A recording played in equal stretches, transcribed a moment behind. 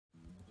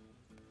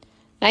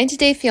90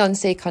 Day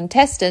Fiance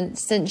contestant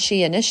since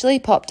she initially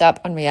popped up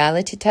on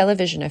reality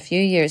television a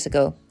few years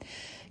ago.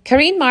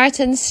 Karine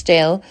Martin's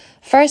Staehle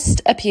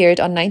first appeared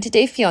on 90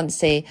 Day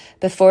Fiance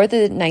before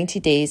the 90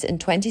 days in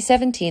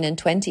 2017 and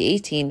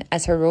 2018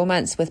 as her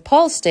romance with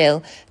Paul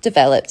Staehle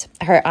developed,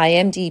 her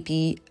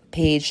IMDb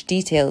page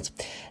detailed.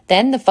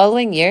 Then the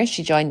following year,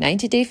 she joined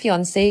 90 Day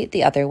Fiance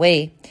the other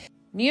way.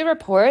 New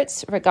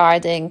reports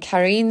regarding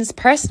Karine's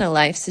personal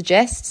life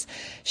suggests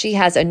she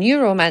has a new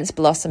romance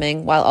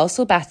blossoming while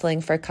also battling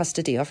for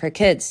custody of her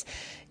kids.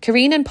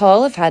 Karine and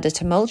Paul have had a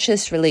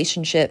tumultuous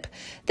relationship.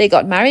 They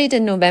got married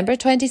in November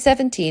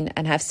 2017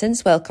 and have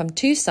since welcomed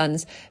two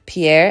sons,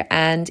 Pierre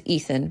and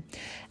Ethan.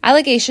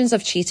 Allegations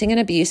of cheating and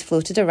abuse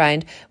floated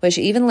around, which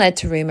even led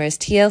to rumours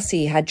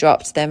TLC had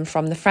dropped them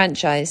from the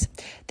franchise.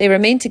 They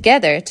remained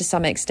together to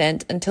some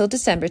extent until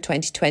December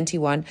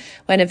 2021,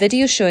 when a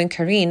video showing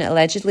Karine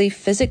allegedly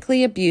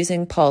physically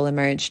abusing Paul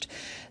emerged.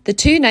 The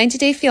two 90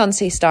 Day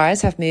Fiancé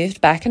stars have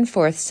moved back and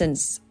forth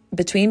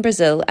between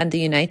Brazil and the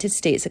United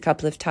States a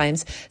couple of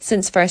times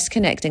since first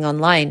connecting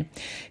online.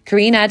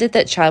 Karine added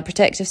that Child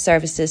Protective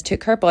Services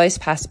took her boys'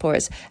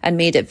 passports and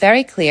made it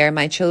very clear,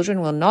 "My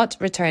children will not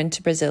return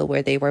to Brazil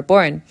where they were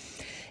born."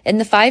 In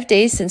the 5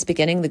 days since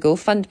beginning the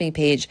GoFundMe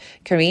page,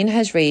 Karine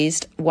has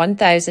raised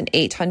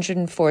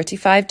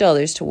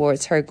 $1,845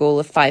 towards her goal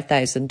of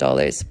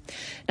 $5,000.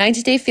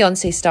 90 Day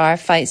Fiancé star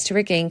fights to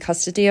regain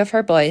custody of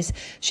her boys.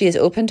 She has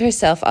opened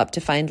herself up to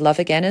find love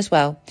again as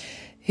well,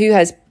 who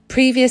has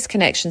previous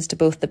connections to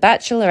both The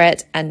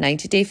Bachelorette and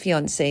 90 Day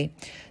Fiancé.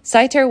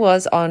 Saiter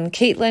was on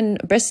Caitlin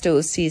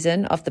Bristow's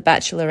season of The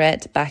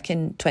Bachelorette back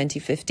in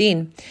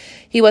 2015.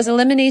 He was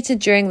eliminated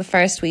during the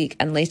first week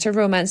and later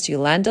romanced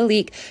Yolanda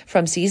Leek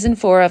from season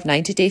 4 of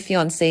 90 Day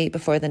Fiancé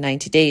before the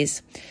 90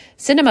 days.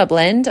 Cinema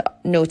Blend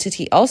noted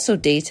he also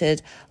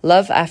dated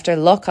Love After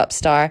Lockup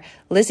star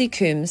Lizzie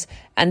Coombs,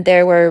 and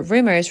there were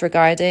rumours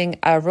regarding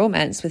a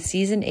romance with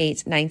season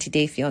 8 90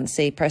 Day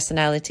Fiancé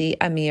personality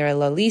Amira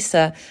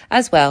Lalisa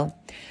as well.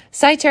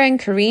 Saiter and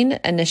Karine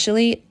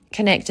initially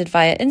connected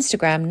via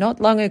Instagram not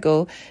long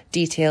ago,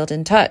 detailed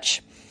in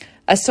touch.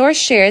 A source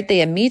shared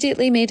they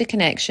immediately made a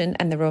connection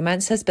and the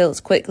romance has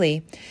built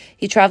quickly.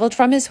 He travelled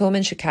from his home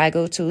in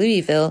Chicago to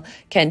Louisville,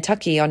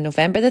 Kentucky on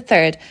November the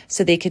 3rd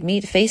so they could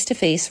meet face to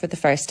face for the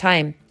first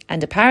time.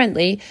 And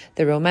apparently,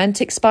 the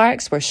romantic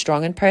sparks were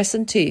strong in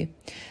person too.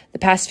 The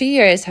past few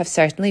years have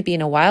certainly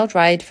been a wild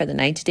ride for the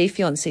 90 Day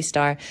Fiancé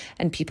star,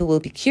 and people will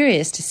be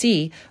curious to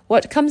see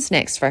what comes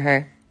next for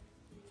her.